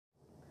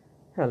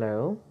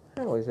Hello.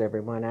 How is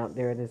everyone out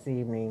there this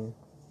evening?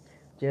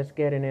 Just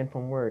getting in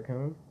from work,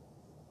 huh?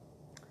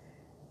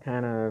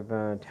 Kind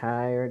of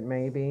tired,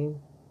 maybe?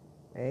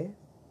 Eh?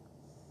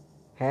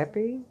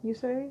 Happy, you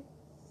say?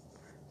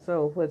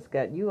 So, what's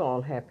got you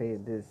all happy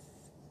this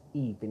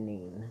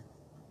evening?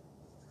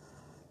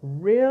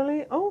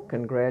 Really? Oh,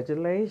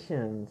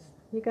 congratulations.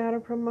 You got a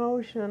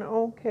promotion.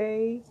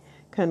 Okay.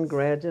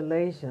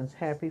 Congratulations.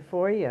 Happy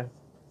for you.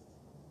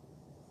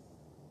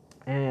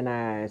 And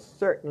I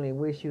certainly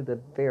wish you the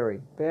very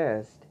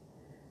best.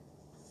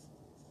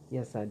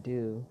 Yes, I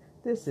do.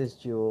 This is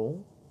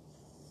Jewel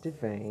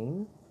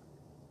Devane.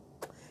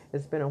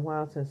 It's been a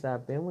while since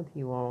I've been with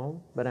you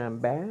all, but I'm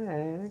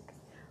back.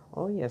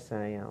 Oh, yes,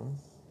 I am.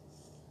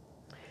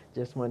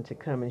 Just wanted to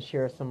come and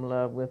share some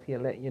love with you,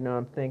 let you know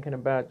I'm thinking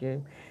about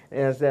you.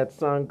 As that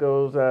song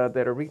goes that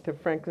Aretha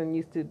Franklin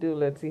used to do,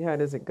 let's see, how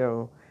does it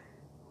go?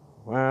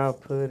 While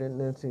putting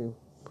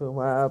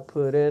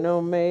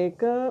on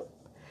makeup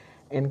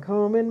and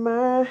combing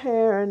my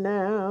hair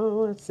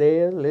now, I say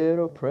a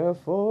little prayer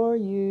for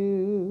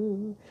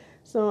you.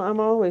 So I'm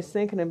always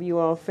thinking of you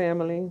all,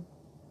 family.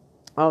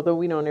 Although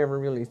we don't ever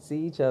really see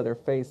each other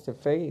face to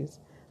face,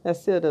 that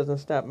still doesn't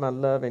stop my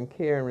love and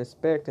care and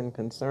respect and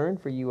concern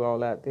for you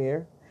all out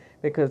there.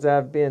 Because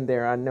I've been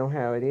there, I know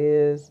how it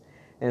is.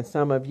 And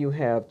some of you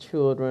have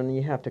children,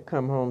 you have to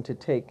come home to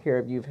take care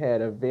of. You've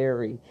had a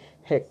very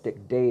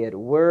hectic day at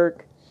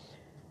work.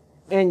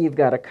 And you've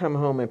got to come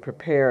home and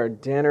prepare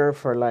dinner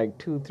for like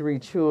 2, 3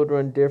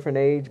 children, different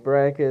age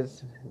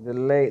brackets. The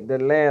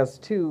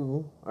last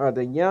two are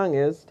the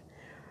youngest.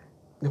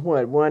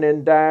 One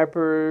in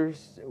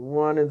diapers,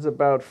 one is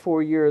about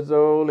 4 years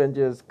old and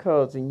just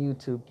causing you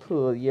to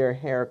pull your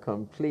hair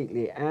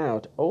completely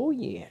out. Oh,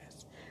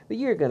 yes. But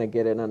you're going to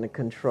get it under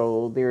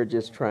control. They're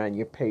just trying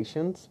your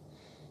patience.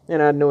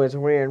 And I know it's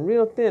wearing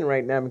real thin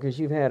right now because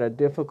you've had a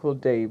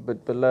difficult day.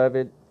 But,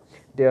 beloved,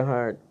 dear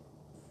heart,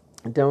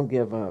 don't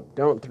give up.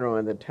 Don't throw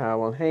in the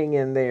towel. Hang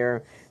in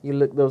there. You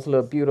look those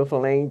little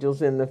beautiful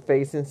angels in the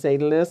face and say,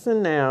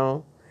 listen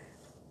now,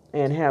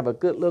 and have a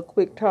good little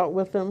quick talk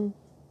with them.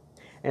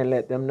 And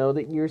let them know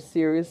that you're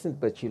serious,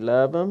 but you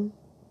love them,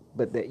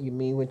 but that you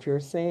mean what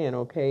you're saying,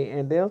 okay?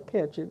 And they'll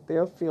catch it.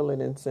 They'll feel it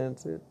and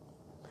sense it.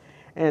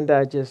 And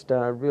I just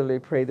really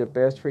pray the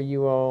best for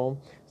you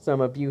all.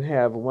 Some of you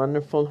have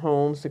wonderful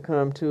homes to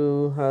come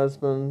to,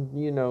 husband,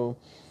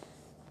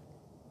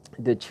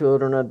 the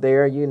children are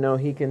there,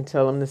 he can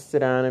tell them to sit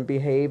down and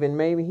behave, and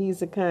maybe he's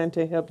the kind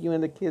to help you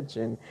in the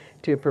kitchen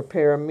to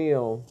prepare a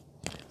meal.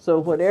 So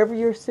whatever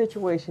your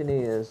situation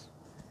is,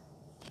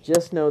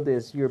 just know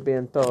this, you're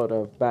being thought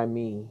of by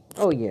me.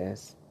 Oh,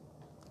 yes.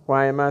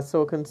 Why am I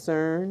so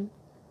concerned?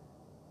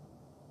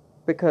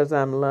 Because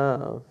I'm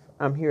love.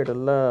 I'm here to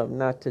love,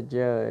 not to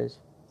judge.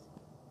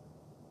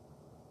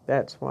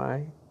 That's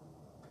why.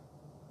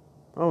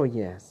 Oh,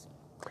 yes.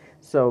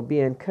 So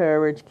be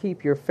encouraged.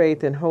 Keep your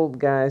faith and hope,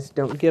 guys.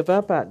 Don't give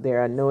up out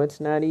there. I know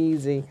it's not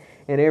easy,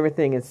 and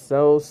everything is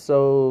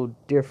so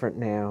different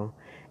now.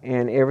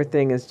 And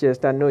everything is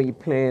just, I know you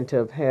plan to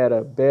have had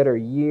a better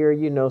year,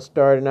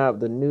 starting out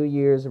with the New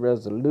Year's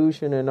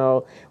resolution and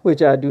all,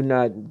 which I do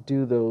not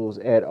do those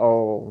at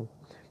all.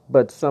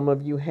 But some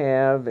of you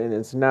have, and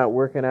it's not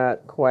working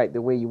out quite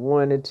the way you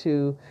wanted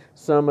to.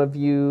 Some of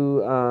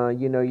you,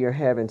 you're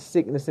having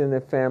sickness in the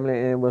family,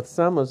 and with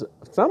some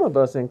of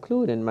us,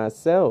 including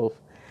myself,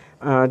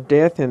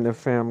 death in the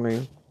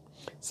family.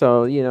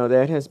 So,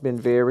 that has been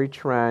very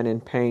trying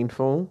and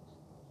painful.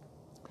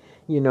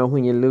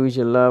 When you lose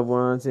your loved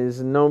ones,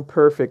 there's no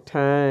perfect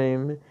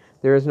time.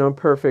 There is no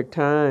perfect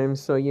time.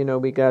 So,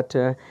 we got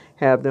to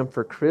have them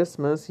for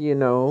Christmas.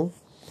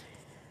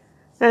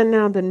 And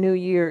now the new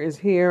year is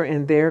here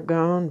and they're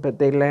gone, but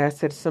they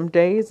lasted some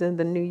days in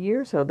the new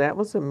year. So that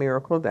was a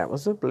miracle. That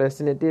was a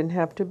blessing. It didn't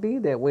have to be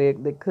that way.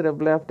 They could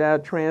have left our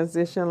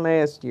transition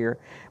last year.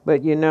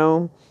 But,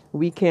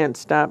 we can't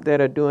stop that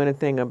or do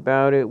anything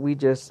about it. We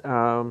just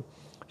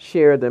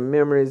share the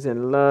memories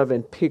and love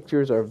and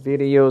pictures or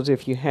videos,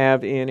 if you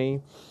have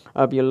any,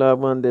 of your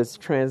loved one that's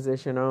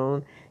transitioned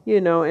on.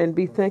 And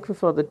be thankful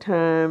for the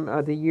time,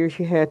 the years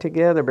you had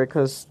together,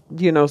 because,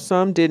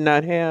 some did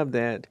not have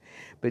that.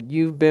 But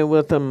you've been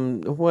with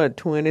them,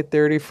 20,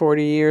 30,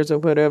 40 years or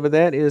whatever.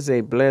 That is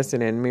a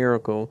blessing and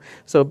miracle.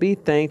 So be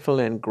thankful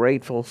and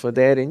grateful for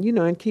that. And,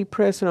 and keep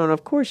pressing on.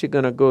 Of course, you're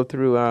going to go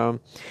through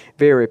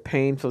very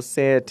painful,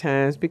 sad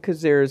times,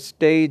 because there are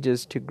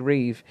stages to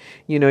grief.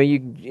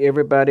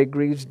 Everybody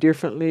grieves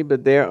differently,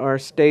 but there are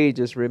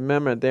stages.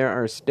 Remember, there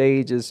are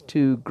stages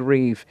to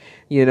grief.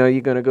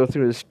 You're going to go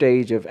through the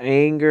stage of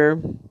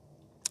anger.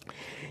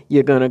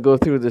 You're going to go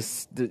through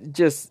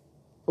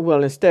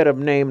instead of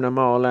naming them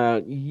all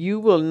out, you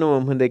will know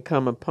them when they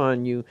come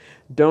upon you.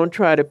 Don't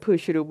try to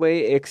push it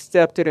away.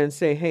 Accept it and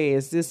say, hey,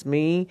 is this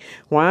me?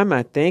 Why am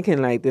I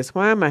thinking like this?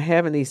 Why am I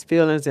having these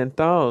feelings and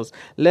thoughts?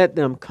 Let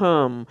them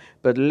come,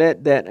 but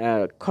let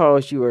that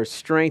cause you or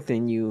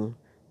strengthen you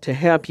to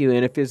help you.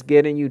 And if it's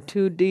getting you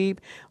too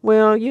deep,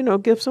 well,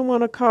 give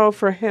someone a call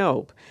for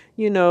help.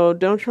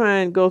 Don't try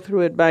and go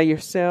through it by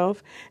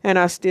yourself. And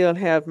I still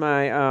have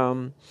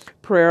my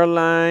prayer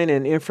line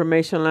and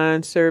information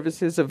line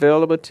services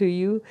available to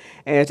you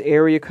at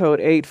area code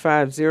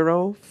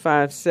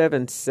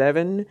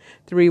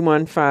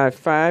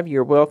 850-577-3155.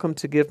 You're welcome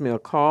to give me a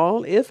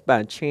call. If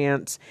by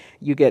chance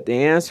you get the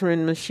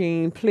answering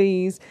machine,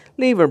 please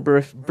leave a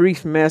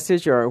brief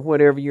message or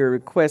whatever you're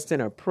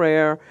requesting, a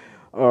prayer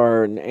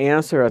or an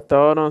answer, a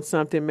thought on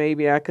something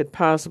maybe I could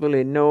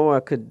possibly know.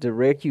 I could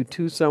direct you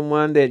to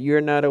someone that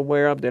you're not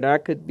aware of, that I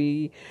could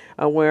be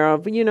aware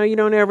of. You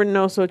don't ever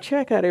know, so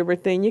check out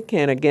everything you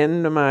can.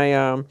 Again,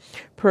 my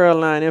prayer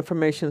line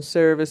information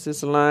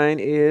services line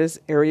is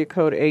area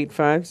code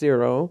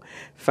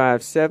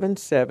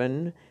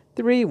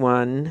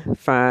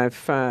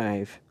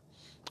 850-577-3155.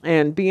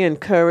 And be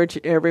encouraged,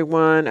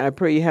 everyone. I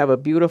pray you have a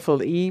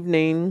beautiful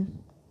evening.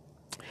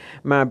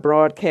 My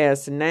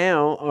broadcasts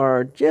now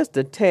are just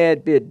a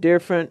tad bit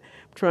different.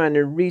 I'm trying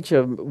to reach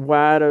a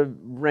wider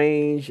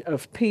range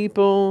of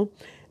people.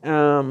 I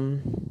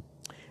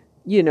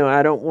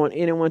don't want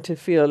anyone to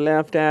feel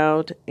left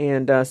out.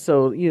 And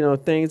so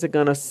things are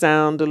going to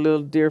sound a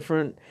little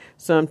different.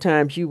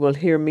 Sometimes you will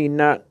hear me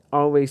not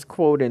always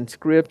quoting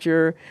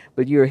scripture,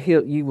 but you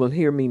will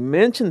hear me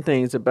mention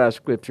things about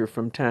scripture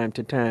from time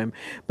to time.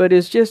 But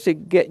it's just to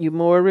get you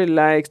more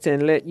relaxed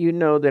and let you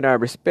know that I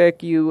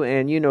respect you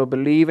and,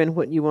 believe in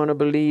what you want to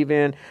believe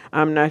in.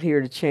 I'm not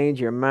here to change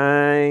your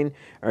mind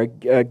or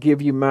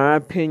give you my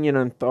opinion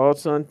on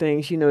thoughts on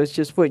things. It's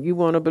just what you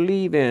want to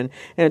believe in.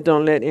 And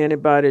don't let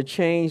anybody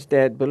change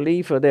that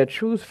belief or that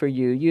truth for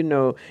you.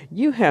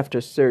 You have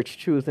to search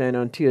truth, and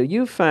until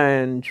you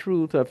find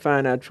truth or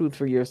find out truth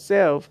for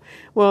yourself,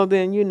 well,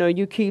 then,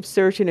 you keep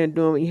searching and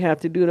doing what you have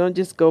to do. Don't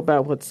just go by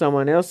what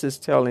someone else is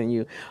telling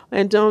you.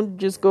 And don't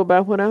just go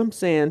by what I'm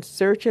saying.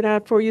 Search it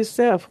out for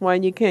yourself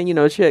when you can.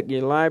 Check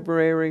your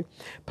library,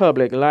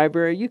 public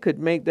library. You could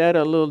make that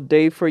a little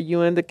day for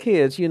you and the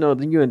kids, you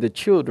and the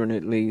children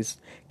at least.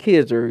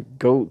 Kids are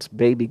goats,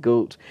 baby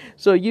goats.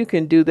 So you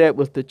can do that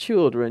with the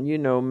children.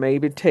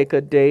 Maybe take a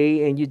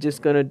day and you're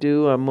just going to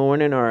do a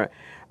morning a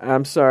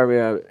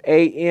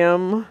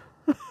a.m.,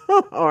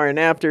 or an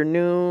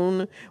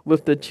afternoon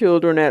with the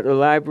children at the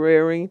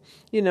library,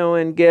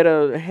 and get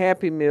a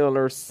Happy Meal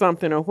or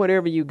something or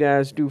whatever you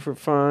guys do for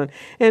fun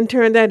and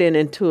turn that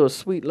into a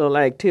sweet little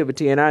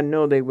activity. And I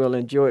know they will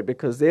enjoy it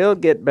because they'll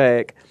get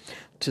back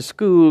to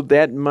school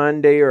that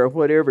Monday or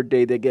whatever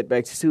day they get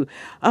back to school.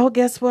 Oh,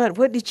 guess what?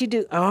 What did you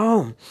do?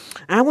 Oh,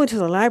 I went to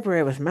the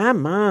library with my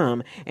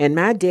mom and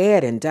my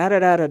dad and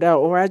da-da-da-da-da.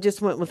 Or I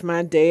just went with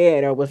my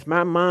dad or with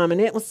my mom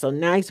and it was so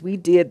nice. We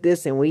did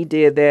this and we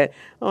did that.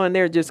 Oh, and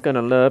they're just going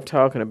to love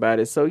talking about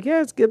it. So,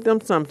 yes, give them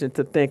something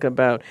to think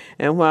about.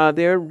 And while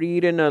they're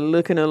reading or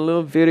looking at a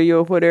little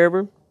video or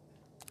whatever,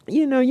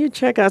 you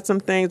check out some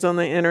things on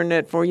the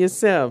internet for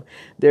yourself.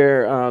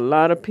 There are a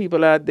lot of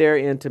people out there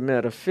into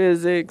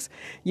metaphysics,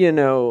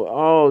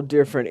 all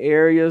different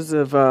areas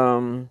of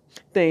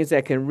things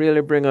that can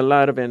really bring a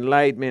lot of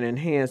enlightenment,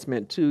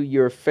 enhancement to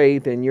your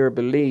faith and your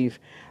belief.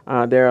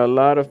 There are a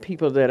lot of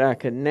people that I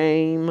could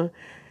name.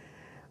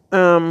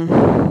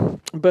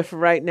 But for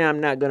right now,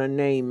 I'm not going to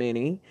name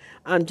any.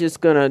 I'm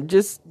just going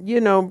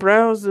to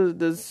browse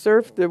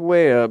surf the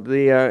web,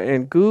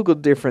 and Google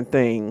different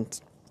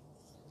things.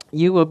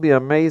 You will be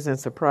amazed and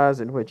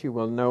surprised at what you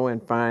will know and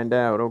find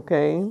out,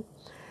 okay?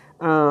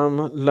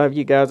 Love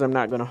you guys. I'm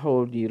not going to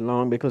hold you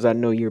long because I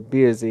know you're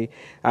busy.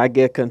 I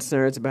get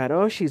concerns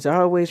about, she's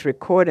always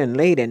recording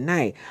late at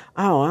night.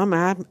 Oh, I'm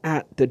out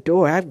the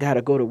door. I've got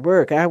to go to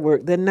work. I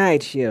work the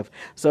night shift,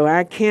 so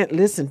I can't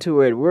listen to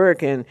her at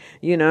work. And,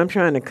 I'm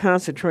trying to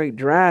concentrate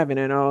driving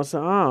and all.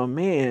 So, oh,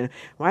 man,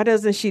 why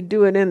doesn't she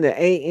do it in the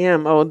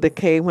a.m.? Oh, the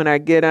K when I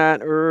get out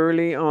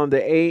early on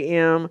the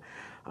a.m.?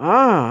 Oh,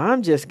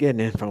 I'm just getting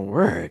in from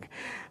work.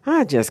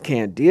 I just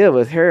can't deal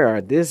with her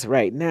or this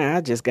right now.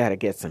 I just got to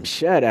get some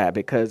shut-eye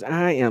because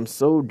I am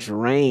so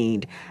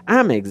drained.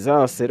 I'm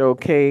exhausted,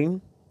 okay?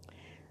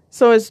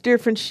 So it's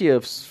different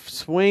shifts.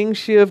 Swing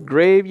shift,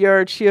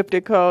 graveyard shift,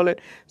 they call it.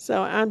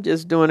 So I'm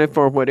just doing it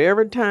for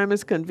whatever time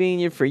is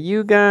convenient for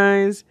you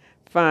guys.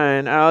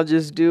 Fine, I'll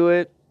just do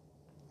it.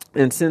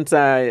 And since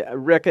I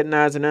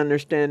recognize and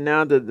understand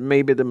now that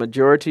maybe the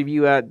majority of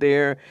you out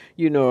there,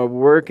 are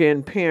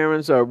working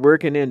parents or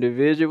working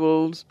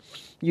individuals,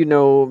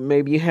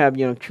 maybe you have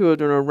young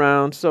children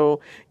around. So,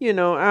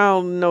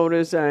 I'll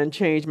notice and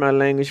change my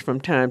language from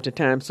time to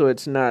time so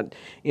it's not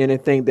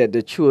anything that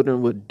the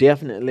children would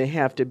definitely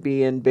have to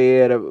be in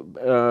bed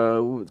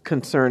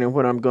concerning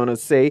what I'm going to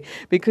say.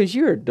 Because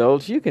you're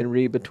adults, you can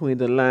read between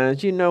the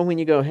lines. When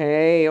you go,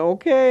 hey,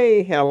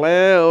 okay,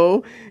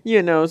 hello,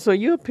 so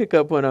you'll pick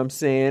up what I'm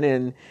saying.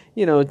 And,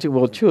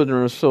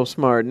 children are so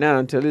smart now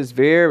until it's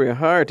very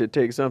hard to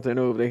take something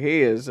over their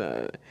heads.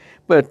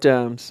 But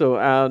so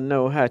I'll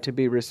know how to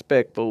be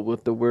respectful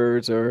with the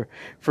words or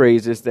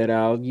phrases that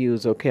I'll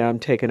use. Okay, I'm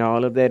taking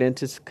all of that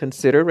into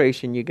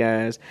consideration, you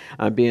guys.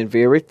 I'm being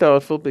very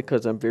thoughtful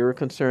because I'm very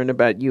concerned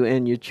about you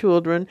and your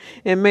children.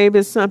 And maybe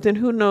it's something,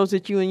 who knows,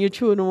 that you and your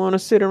children want to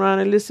sit around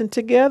and listen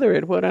together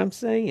at what I'm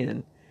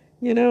saying.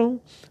 You know,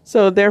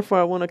 so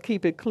therefore I want to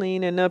keep it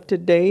clean and up to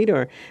date.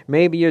 Or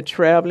maybe you're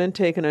traveling,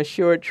 taking a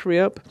short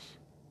trip,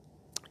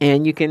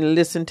 and you can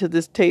listen to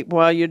this tape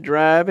while you're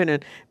driving,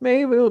 and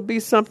maybe it'll be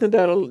something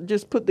that'll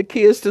just put the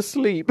kids to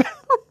sleep.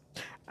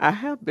 I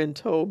have been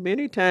told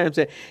many times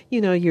that,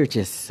 you're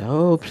just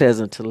so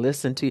pleasant to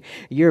listen to.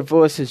 Your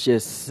voice is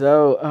just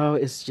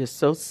it's just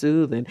so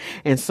soothing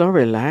and so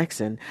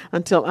relaxing,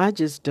 until I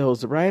just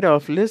doze right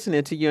off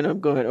listening to you. And I'm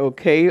going,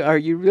 okay, are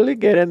you really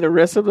getting the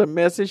rest of the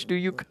message? Do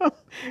you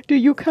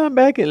come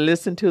back and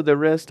listen to the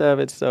rest of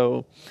it?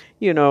 So,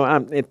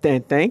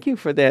 thank you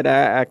for that.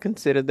 I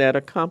consider that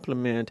a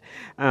compliment.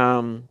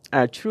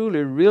 I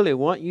truly, really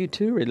want you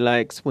to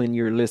relax when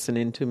you're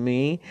listening to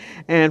me.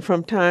 And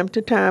from time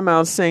to time,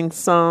 I'll sing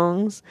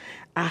songs.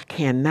 I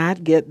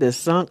cannot get this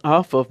song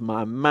off of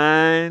my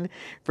mind.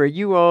 For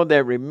you all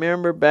that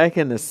remember back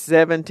in the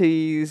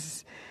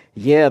 70s,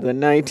 the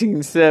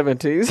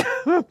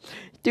 1970s,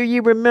 do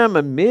you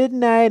remember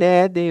Midnight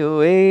at the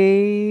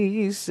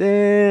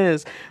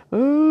Oasis?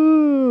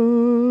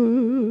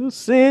 Ooh,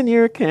 send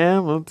your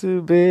camel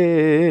to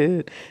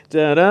bed.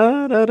 Da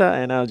da da da.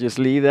 And I'll just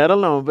leave that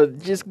alone, but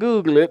just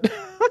Google it.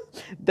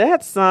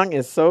 That song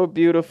is so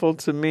beautiful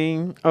to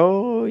me.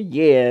 Oh,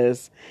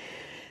 yes.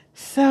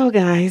 So,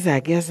 guys,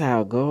 I guess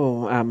I'll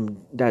go.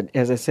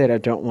 As I said, I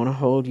don't want to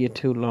hold you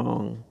too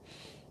long.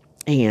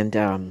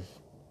 And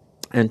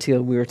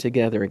until we're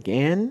together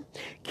again,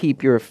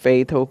 keep your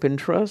faith, hope, and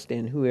trust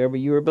in whoever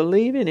you're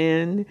believing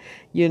in,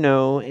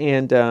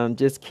 and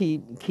just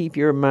keep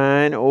your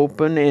mind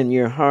open and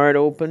your heart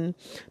open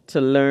to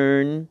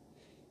learn,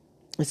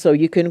 so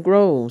you can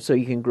grow. So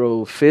you can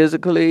grow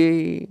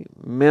physically,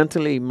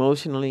 mentally,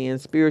 emotionally,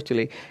 and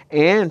spiritually,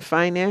 and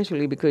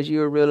financially, because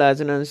you'll realize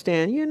and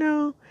understand,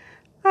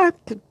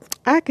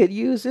 I could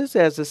use this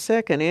as a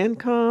second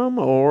income,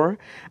 or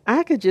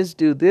I could just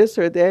do this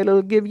or that.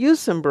 It'll give you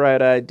some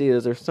bright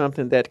ideas or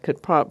something that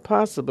could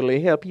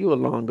possibly help you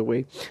along the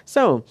way.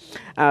 So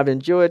I've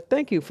enjoyed.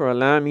 Thank you for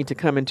allowing me to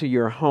come into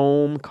your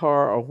home,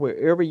 car, or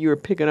wherever you're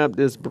picking up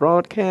this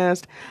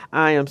broadcast.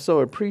 I am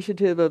so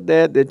appreciative of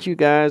that you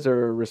guys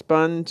are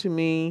responding to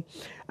me.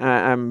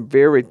 I'm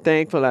very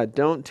thankful. I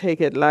don't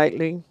take it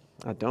lightly.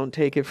 I don't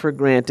take it for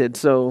granted.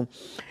 So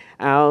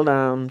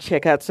I'll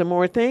check out some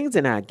more things,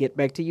 and I'll get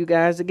back to you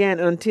guys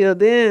again. Until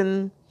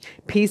then,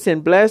 peace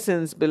and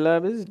blessings,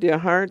 beloveds, dear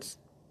hearts.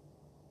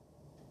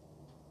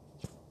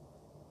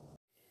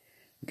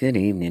 Good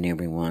evening,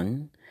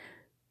 everyone.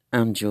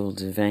 I'm Jewel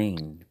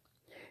Devane.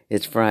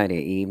 It's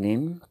Friday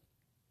evening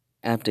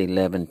after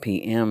 11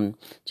 p.m.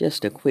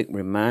 Just a quick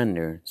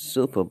reminder,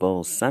 Super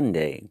Bowl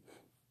Sunday.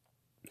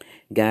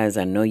 Guys,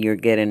 I know you're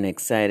getting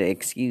excited.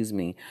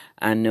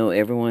 I know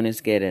everyone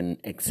is getting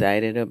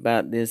excited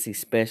about this,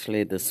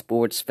 especially the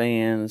sports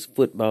fans,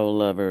 football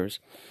lovers.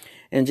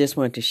 And just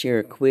want to share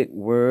a quick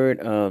word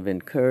of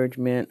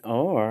encouragement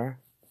or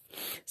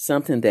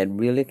something that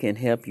really can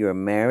help your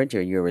marriage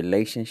or your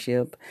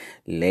relationship.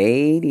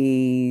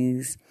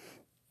 Ladies,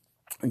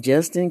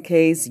 just in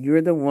case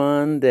you're the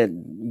one that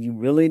you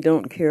really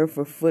don't care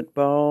for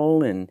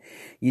football and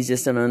you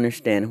just don't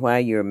understand why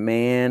your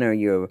man or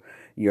your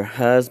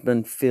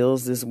husband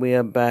feels this way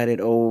about it.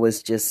 Oh,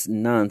 it's just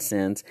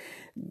nonsense.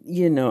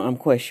 I'm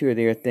quite sure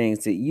there are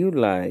things that you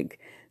like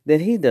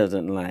that he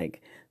doesn't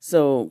like.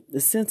 So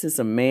since it's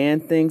a man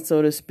thing,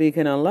 so to speak,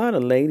 and a lot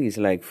of ladies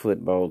like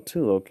football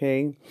too,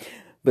 okay?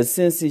 But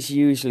since it's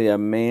usually a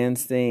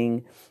man's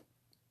thing,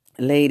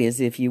 ladies,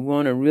 if you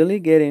want to really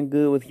get in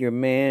good with your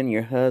man,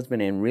 your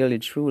husband, and really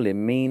truly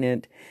mean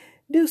it,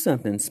 do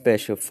something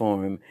special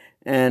for him.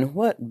 And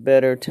what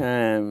better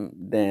time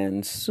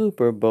than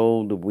Super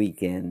Bowl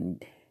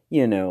weekend?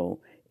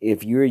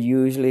 If you're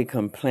usually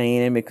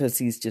complaining because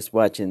he's just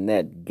watching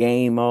that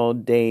game all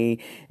day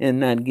and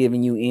not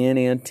giving you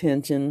any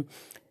attention,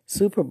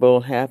 Super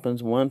Bowl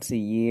happens once a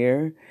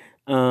year.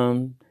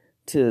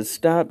 To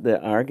stop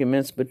the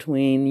arguments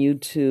between you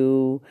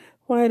two,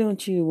 why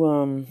don't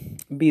you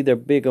be the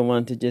bigger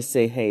one to just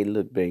say, hey,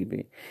 look,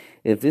 baby,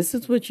 if this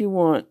is what you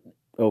want,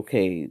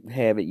 okay,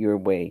 have it your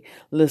way.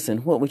 Listen,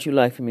 what would you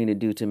like for me to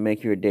do to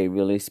make your day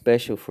really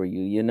special for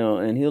you?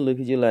 And he'll look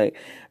at you like,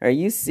 are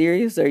you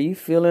serious? Are you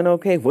feeling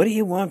okay? What do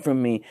you want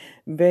from me?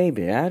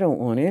 Baby, I don't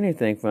want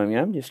anything from you.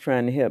 I'm just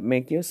trying to help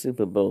make your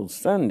Super Bowl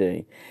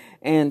Sunday.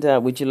 And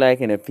would you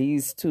like, and if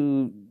he's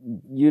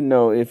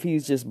if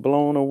he's just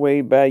blown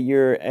away by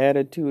your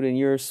attitude and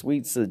your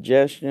sweet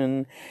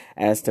suggestion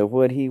as to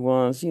what he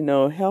wants,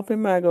 help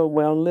him out. Go,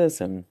 well,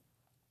 listen,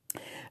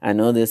 I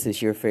know this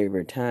is your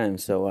favorite time,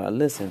 so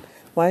listen,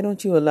 why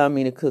don't you allow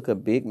me to cook a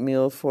big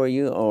meal for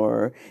you?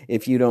 Or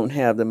if you don't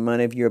have the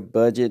money, if your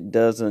budget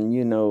doesn't,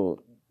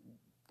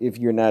 if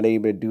you're not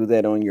able to do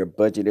that on your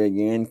budget or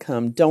your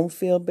income, don't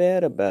feel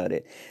bad about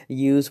it.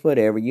 Use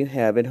whatever you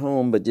have at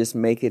home, but just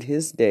make it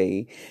his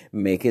day.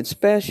 Make it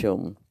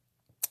special.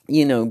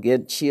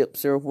 Get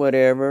chips or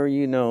whatever,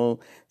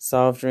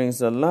 soft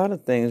drinks. A lot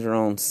of things are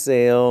on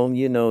sale,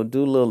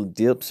 do little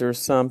dips or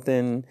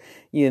something,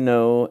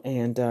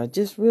 and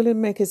just really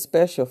make it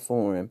special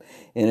for him.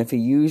 And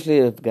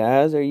if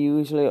guys are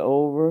usually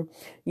over,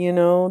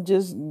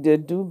 just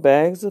do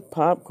bags of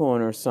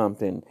popcorn or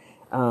something.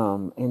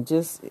 And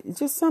just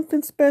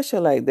something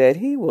special like that.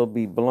 He will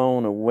be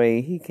blown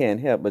away. He can't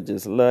help but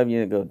just love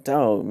you and go,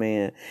 dog,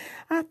 man,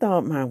 I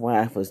thought my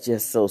wife was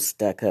just so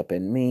stuck up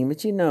and mean,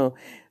 but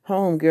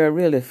homegirl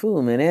really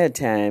fooled me that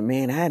time,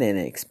 man. I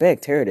didn't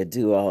expect her to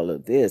do all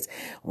of this.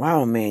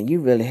 Wow, man, you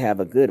really have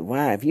a good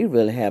wife. You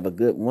really have a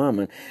good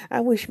woman.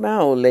 I wish my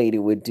old lady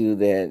would do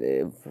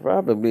that.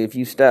 Probably if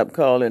you stop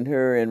calling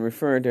her and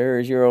referring to her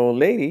as your old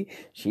lady,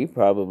 she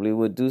probably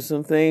would do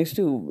some things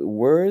too.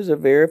 Words are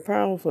very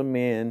powerful,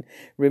 man.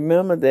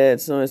 Remember that.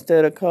 So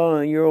instead of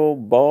calling your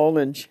old ball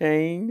and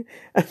chain,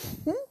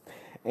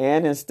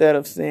 and instead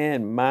of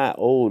saying my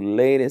old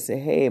lady, say,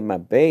 hey, my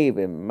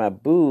baby, my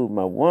boo,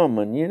 my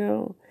woman,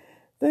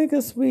 Think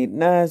of sweet,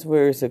 nice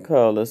words to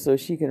call her so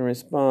she can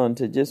respond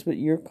to just what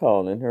you're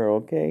calling her,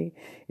 okay?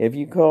 If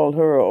you call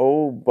her an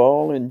old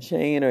ball and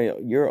chain or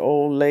your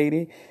old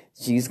lady,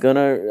 she's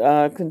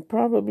gonna can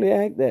probably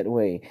act that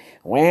way.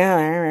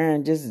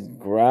 Well, just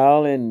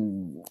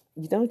growling.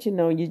 Don't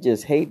you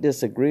just hate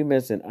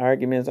disagreements and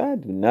arguments? I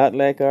do not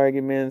like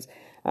arguments.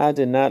 I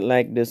do not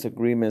like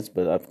disagreements,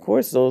 but of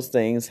course those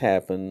things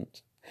happen.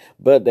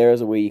 But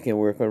there's a way you can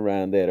work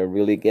around that or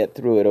really get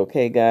through it.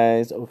 Okay,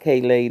 guys? Okay,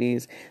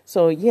 ladies?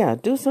 So, yeah,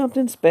 do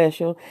something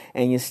special,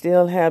 and you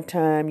still have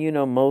time.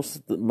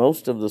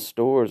 Most of the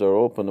stores are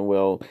open.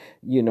 Well,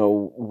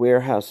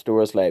 warehouse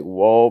stores like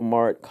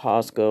Walmart,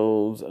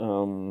 Costco's,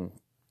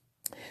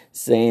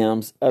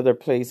 Sam's, other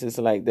places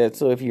like that.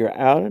 So if you're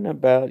out and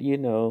about,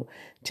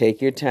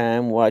 take your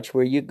time, watch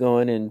where you're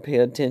going, and pay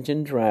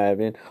attention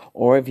driving.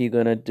 Or if you're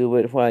going to do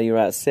it while you're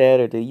out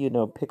Saturday,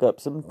 pick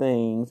up some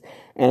things.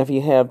 And if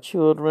you have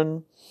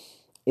children,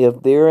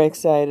 if they're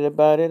excited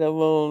about it, I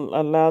will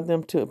allow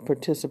them to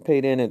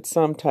participate in it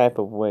some type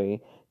of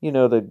way.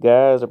 The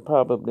guys are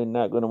probably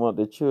not going to want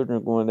the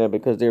children going there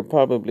because they're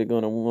probably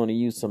going to want to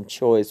use some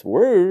choice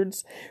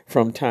words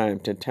from time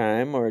to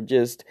time, or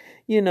just,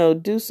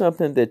 do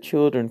something that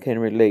children can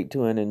relate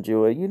to and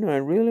enjoy,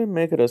 and really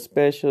make it a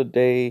special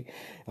day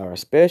or a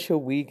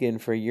special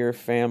weekend for your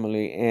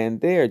family.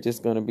 And they're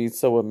just going to be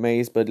so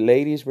amazed. But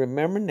ladies,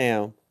 remember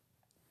now,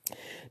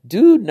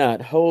 do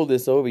not hold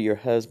this over your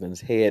husband's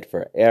head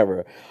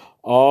forever.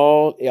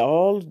 All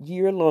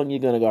year long, you're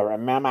gonna go,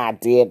 remember I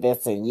did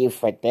this and you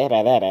for da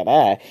da da da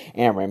da.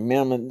 And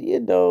remember,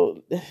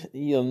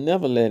 you'll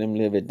never let him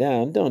live it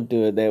down. Don't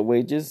do it that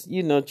way. Just,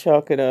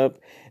 chalk it up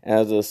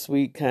as a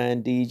sweet,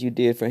 kind deed you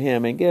did for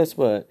him. And guess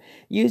what?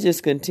 You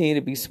just continue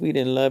to be sweet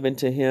and loving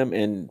to him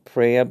and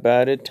pray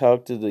about it.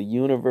 Talk to the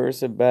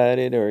universe about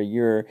it or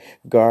your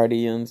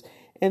guardians.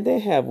 And they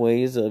have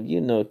ways of,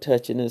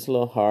 touching his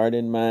little heart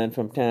and mind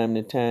from time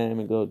to time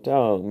and go,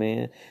 dog,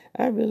 man,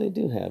 I really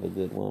do have a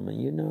good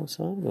woman,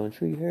 so I'm going to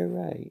treat her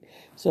right.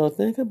 So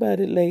think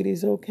about it,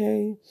 ladies,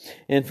 okay?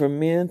 And for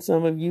men,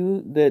 some of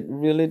you that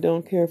really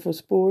don't care for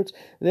sports,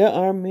 there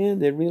are men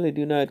that really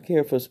do not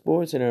care for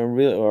sports and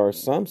or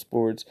some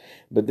sports,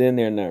 but then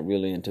they're not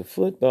really into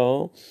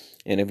football.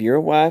 And if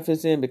your wife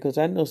is in, because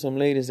I know some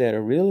ladies that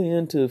are really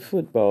into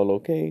football,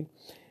 okay?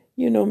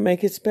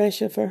 Make it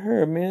special for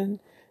her, man.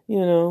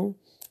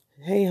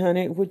 Hey,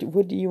 honey,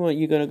 what do you want?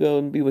 You going to go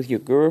and be with your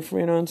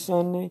girlfriend on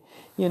Sunday?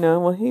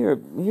 Well,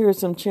 here's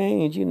some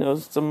change,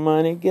 some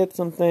money, get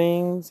some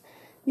things.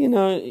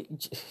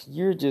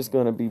 You're just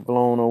going to be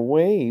blown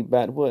away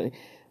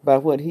by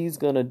what he's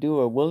going to do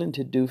or willing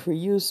to do for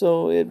you.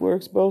 So it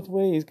works both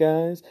ways,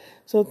 guys.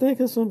 So think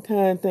of some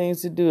kind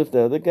things to do. If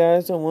the other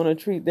guys don't want to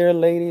treat their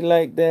lady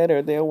like that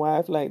or their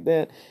wife like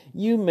that,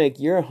 you make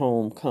your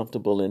home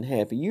comfortable and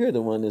happy. You're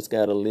the one that's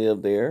got to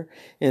live there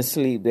and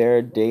sleep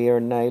there day or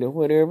night or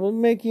whatever.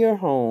 Make your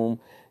home,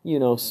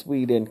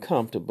 sweet and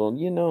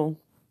comfortable.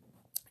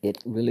 It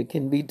really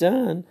can be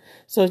done.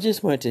 So I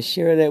just wanted to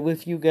share that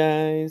with you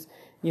guys.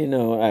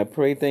 I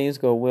pray things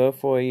go well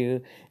for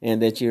you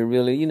and that you're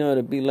really,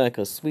 to be like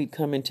a sweet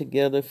coming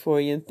together for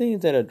you and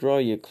things that'll draw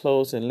you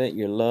close and let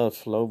your love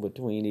flow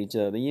between each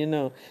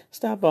other.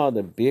 Stop all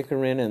the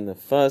bickering and the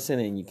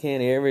fussing and you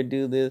can't ever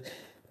do this.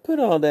 Put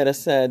all that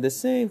aside. The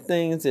same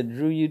things that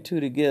drew you two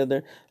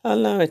together,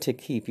 allow it to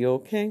keep you,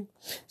 okay?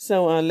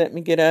 So let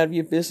me get out of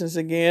your business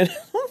again.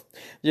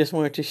 Just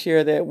wanted to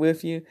share that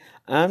with you.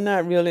 I'm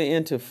not really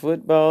into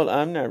football.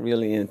 I'm not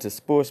really into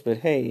sports. But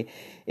hey,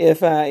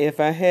 if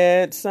I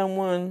had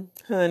someone,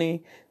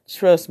 honey,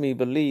 trust me,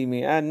 believe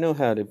me, I know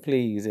how to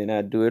please, and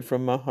I do it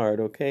from my heart,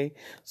 okay?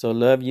 So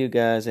love you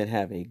guys and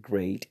have a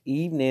great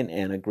evening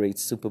and a great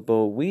Super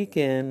Bowl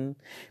weekend.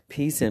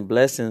 Peace and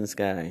blessings,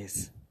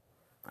 guys.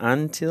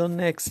 Until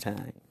next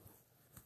time.